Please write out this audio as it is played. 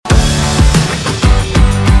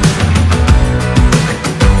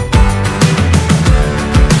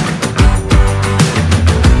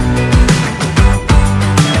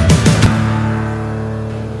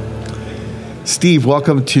Steve,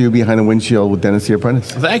 welcome to Behind the Windshield with Dennis the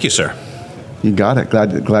Apprentice. Thank you, sir. You got it.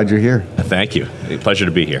 Glad you're here. Thank you. A pleasure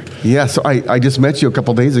to be here. Yeah, so I just met you a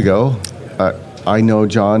couple days ago. I know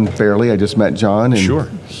John fairly. I just met John, and Sure.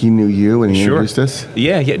 he knew you, and he introduced us.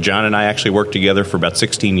 Yeah. John and I actually worked together for about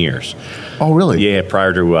 16 years. Oh, really? Yeah,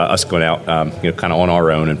 prior to us going out, kind of on our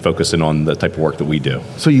own and focusing on the type of work that we do.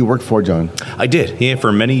 So you worked for John? I did. Yeah,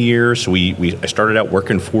 for many years. I started out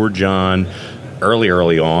working for John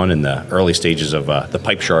early on in the early stages of the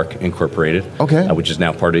Pipe Shark Incorporated, which is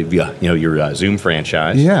now part of your Zoom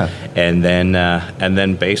franchise. Yeah. And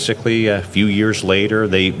then basically a few years later,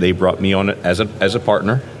 they brought me on as a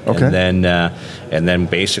partner. Okay. And then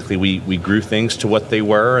basically we grew things to what they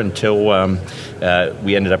were until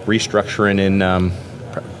we ended up restructuring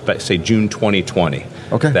in say June 2020.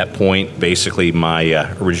 Okay. At that point, basically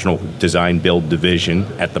my original design build division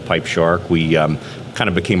at the Pipe Shark, we kind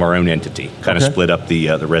of became our own entity, kind of split up the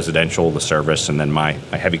residential, the service, and then my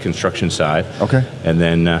heavy construction side. Okay. And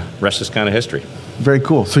then rest is kind of history. Very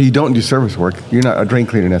cool. So you don't do service work. You're not a drain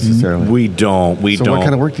cleaner necessarily. We don't. So what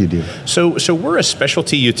kind of work do you do? So we're a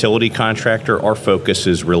specialty utility contractor. Our focus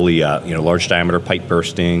is really large diameter pipe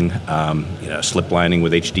bursting, slip lining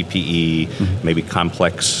with HDPE, maybe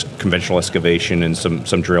complex conventional excavation and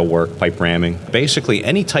some drill work, pipe ramming. Basically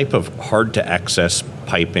any type of hard to access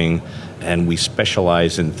piping, and we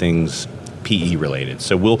specialize in things PE related.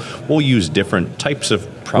 So we'll use different types of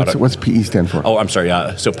product. What's PE stand for? Oh, I'm sorry.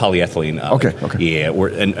 So polyethylene. Okay. Yeah,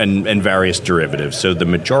 and various derivatives. So the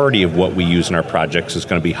majority of what we use in our projects is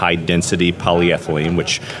going to be high density polyethylene,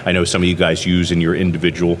 which I know some of you guys use in your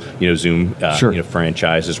individual Zoom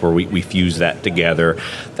franchises where we fuse that together.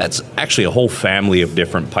 That's actually a whole family of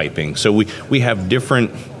different piping. So we have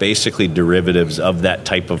different basically derivatives of that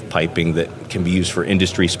type of piping that can be used for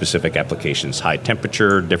industry specific applications, high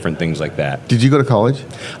temperature, different things like that. Did you go to college?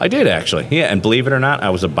 I did actually. Yeah, and believe it or not, I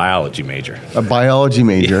was a biology major. A biology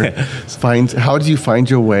major. Yeah. How did you find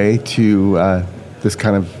your way to this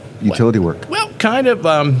kind of utility work? Well, kind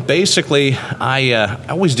of. Basically, I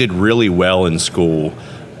always did really well in school,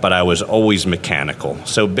 but I was always mechanical.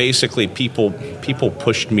 So basically, people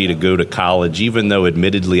pushed me to go to college, even though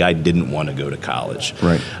admittedly I didn't want to go to college.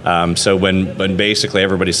 Right. So when basically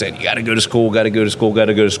everybody said, you got to go to school,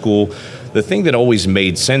 the thing that always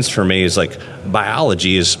made sense for me is like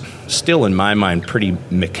biology is still in my mind pretty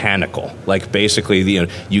mechanical. Like basically,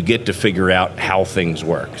 you get to figure out how things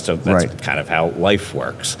work. So that's kind of how life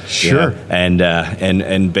works. Sure.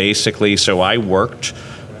 And basically, so I worked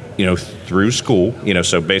through school,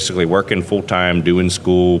 so basically working full time, doing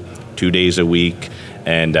school 2 days a week,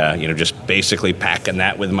 and just basically packing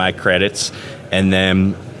that with my credits. And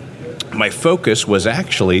then my focus was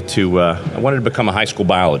actually I wanted to become a high school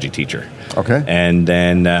biology teacher. Okay. And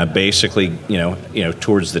then basically,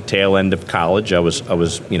 towards the tail end of college, I was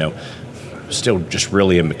still just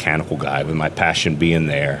really a mechanical guy, with my passion being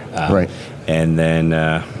there. Right. And then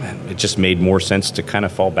it just made more sense to kind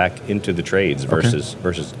of fall back into the trades versus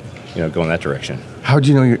going that direction. How did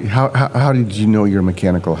you know you're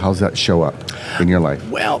mechanical? How's that show up in your life?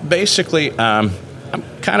 Well, basically, I'm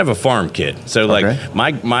kind of a farm kid. So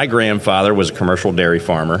my grandfather was a commercial dairy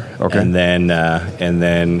farmer. Okay. And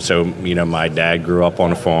then so my dad grew up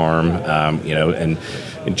on a farm.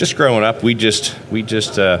 And just growing up, we just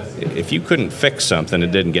if you couldn't fix something,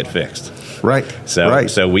 it didn't get fixed. Right.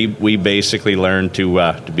 So we basically learned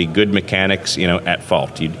to be good mechanics, at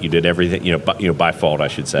fault. You did everything, by fault, I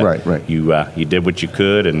should say. Right. You did what you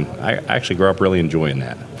could, and I actually grew up really enjoying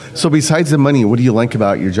that. So besides the money, what do you like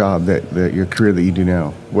about your job, your career that you do now?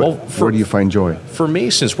 Where do you find joy? For me,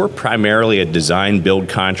 since we're primarily a design build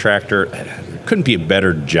contractor, it couldn't be a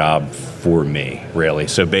better job for me, really.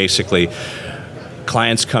 So basically,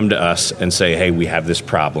 clients come to us and say, hey, we have this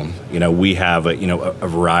problem. We have a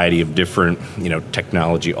variety of different,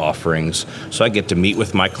 technology offerings. So I get to meet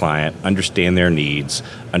with my client, understand their needs,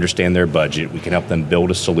 understand their budget. We can help them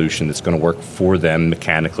build a solution that's going to work for them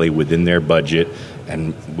mechanically within their budget.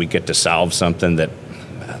 And we get to solve something that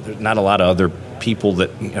there's not a lot of other people that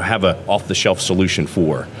have an off-the-shelf solution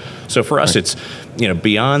for. So for us, it's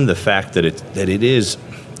beyond the fact that it is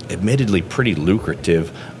admittedly pretty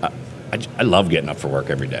lucrative. I love getting up for work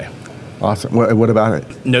every day. Awesome. What about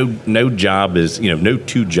it? No job is, no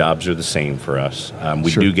two jobs are the same for us.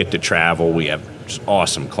 We do get to travel. We have just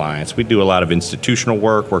awesome clients. We do a lot of institutional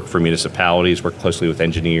work for municipalities, work closely with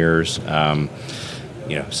engineers,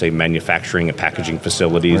 say manufacturing and packaging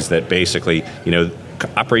facilities that basically,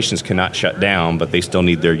 operations cannot shut down, but they still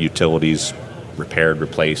need their utilities repaired,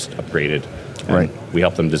 replaced, upgraded. Right. We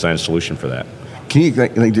help them design a solution for that. Can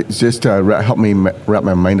you just help me wrap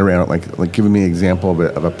my mind around it? Like giving me an example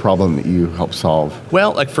of a problem that you help solve.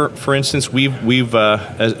 Well, like for instance, we've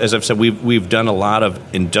as I've said, we've done a lot of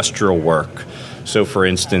industrial work. So, for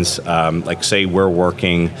instance, like say we're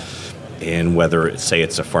working in whether it's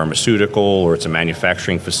a pharmaceutical or it's a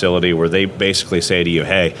manufacturing facility, where they basically say to you,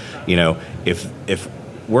 hey, if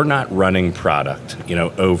we're not running product,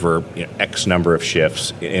 over X number of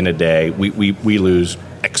shifts in a day, we lose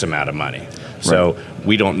X amount of money. So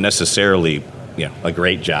we don't necessarily, a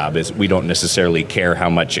great job is we don't necessarily care how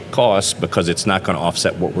much it costs, because it's not going to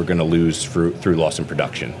offset what we're going to lose through loss in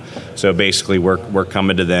production. So basically, we're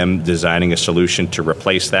coming to them, designing a solution to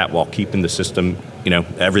replace that while keeping the system,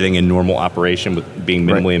 everything in normal operation with being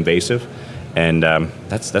minimally invasive. And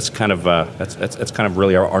that's kind of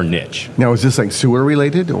really our niche. Now, is this like sewer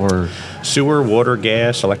related or sewer, water,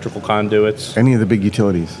 gas, electrical conduits? Any of the big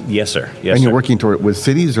utilities? Yes, sir. Yes, and you're sir. working with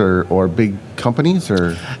cities or big companies,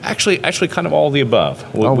 or actually, kind of all of the above.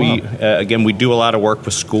 Again, we do a lot of work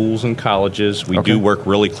with schools and colleges. We do work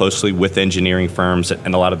really closely with engineering firms,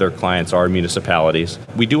 and a lot of their clients are municipalities.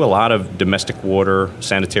 We do a lot of domestic water,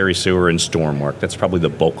 sanitary sewer, and storm work. That's probably the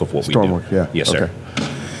bulk of what we do. Storm work, yeah. Yes, sir.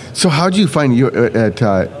 So how did you find you at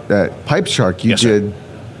Pipe Shark? You did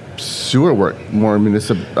sewer work, more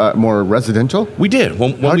residential? We did.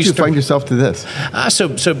 How did you find yourself to this?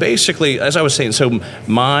 So basically, as I was saying, so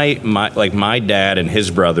my dad and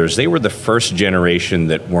his brothers, they were the first generation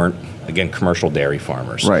that weren't, again, commercial dairy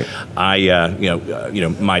farmers. Right.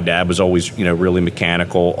 My dad was always, really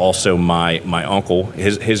mechanical. Also, my uncle,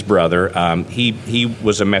 his brother, he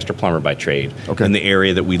was a master plumber by trade. Okay. In the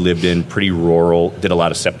area that we lived in, pretty rural, did a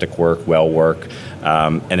lot of septic work, well work,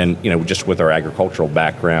 and then, just with our agricultural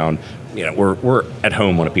background, we're at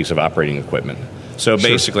home on a piece of operating equipment. So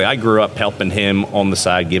basically, I grew up helping him on the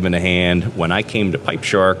side, giving a hand. When I came to Pipe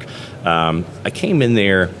Shark, I came in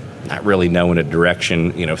there not really knowing a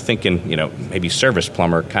direction, thinking, maybe service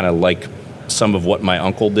plumber, kind of like some of what my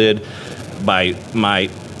uncle did. By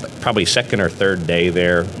my probably second or third day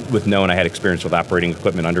there, with knowing I had experience with operating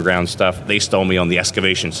equipment, underground stuff, they stole me on the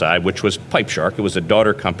excavation side, which was Pipe Shark. It was a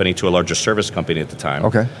daughter company to a larger service company at the time.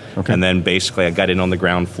 Okay. And then basically I got in on the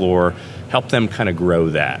ground floor, helped them kind of grow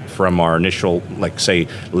that from our initial, like, say,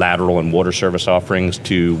 lateral and water service offerings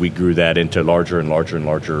to we grew that into larger and larger and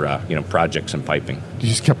larger, projects and piping. You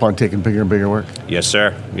just kept on taking bigger and bigger work? Yes,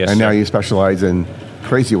 sir. And now you specialize in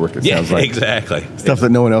crazy work, it sounds like. Exactly. Stuff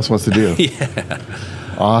that no one else wants to do. Yeah.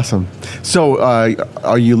 Awesome. So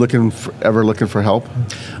are you ever looking for help?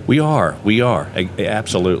 We are.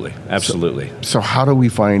 Absolutely. So how do you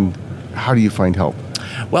find help?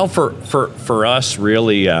 Well, for us,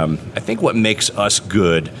 really, I think what makes us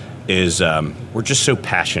good is we're just so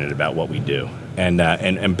passionate about what we do,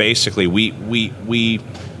 and basically we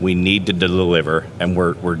need to deliver, and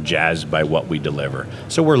we're jazzed by what we deliver.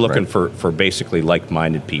 So we're looking for basically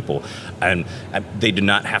like-minded people, and they do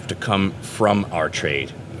not have to come from our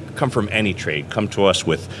trade, come from any trade. Come to us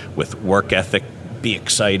with work ethic, be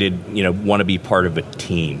excited, want to be part of a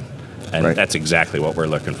team, and that's exactly what we're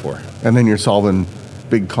looking for. And then you're solving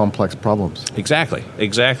big, complex problems. Exactly.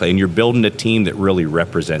 And you're building a team that really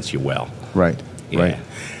represents you well. Right. Yeah. Right.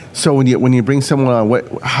 So when you bring someone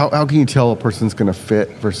on, how can you tell a person's going to fit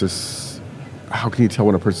versus how can you tell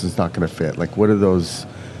when a person's not going to fit? Like, what are those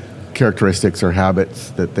characteristics or habits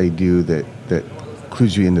that they do that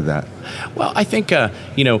clues you into that? Well, I think I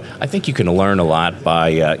think you can learn a lot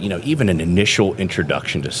by even an initial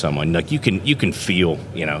introduction to someone. Like you can feel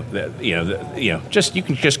you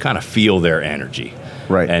can just kind of feel their energy.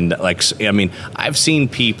 Right. And I've seen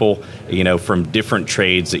people, from different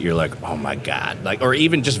trades that you're like, oh my God, or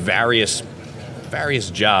even just various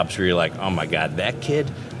jobs where you're like, oh my God, that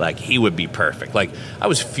kid, he would be perfect. I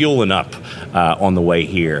was fueling up on the way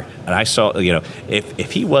here, and I saw,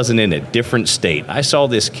 if he wasn't in a different state, I saw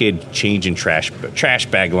this kid changing trash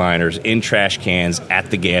bag liners in trash cans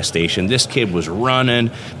at the gas station. This kid was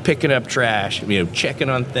running, picking up trash, checking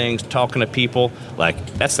on things, talking to people.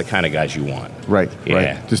 That's the kind of guys you want. Right. Yeah.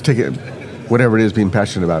 Right. Just take it, whatever it is, being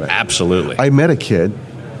passionate about it. Absolutely. I met a kid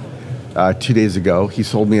 2 days ago. He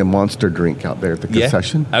sold me a Monster drink out there at the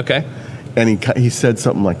concession. Okay. And he said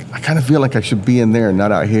something like, I kind of feel like I should be in there and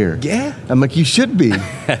not out here. Yeah. I'm like, you should be.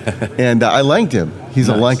 And I liked him. He's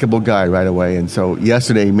a likable guy right away. And so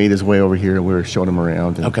yesterday he made his way over here and we were showing him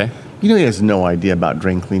around. And okay. He has no idea about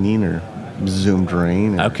drain cleaning or Zoom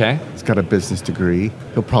drain. Okay. He's got a business degree.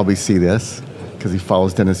 He'll probably see this because he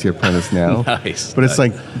follows Dennis the Apprentice now. Nice. But it's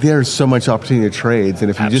like there's so much opportunity to trades. And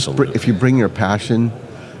if you Absolutely. if you bring your passion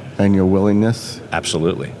And your willingness.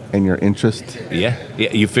 Absolutely. And your interest. Yeah.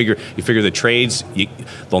 You figure the trades,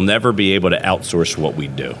 they'll never be able to outsource what we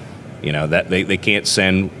do. You know, that they can't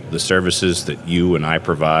send the services that you and I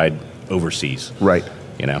provide overseas. Right.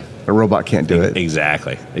 You know, a robot can't do it.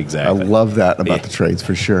 Exactly. I love that about the trades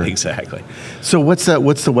for sure. Exactly. So what's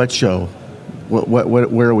the wet show?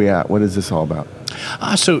 Where are we at? What is this all about?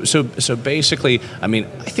 So basically, I mean,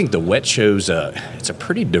 I think the wet show's it's a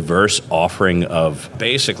pretty diverse offering of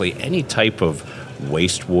basically any type of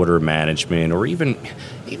wastewater management, or even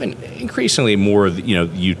increasingly more,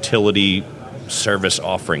 utility service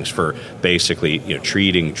offerings for basically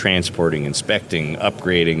treating, transporting, inspecting,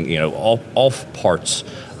 upgrading, all parts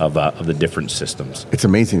of the different systems. It's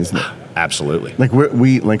amazing, isn't it? Absolutely. Like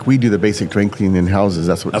we do the basic drain cleaning in houses.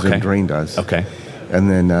 That's what Zoom Drain does. Okay. And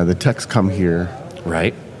then the techs come here.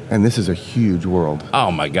 Right. And this is a huge world.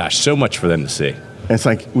 Oh my gosh, so much for them to see. And it's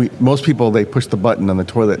like most people, they push the button on the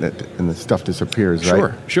toilet and the stuff disappears,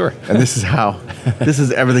 right? Sure. And this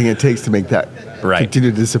is everything it takes to make that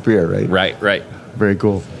continue to disappear, right? Right. Very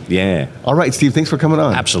cool. Yeah. All right, Steve, thanks for coming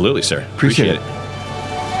on. Absolutely, sir. Appreciate it.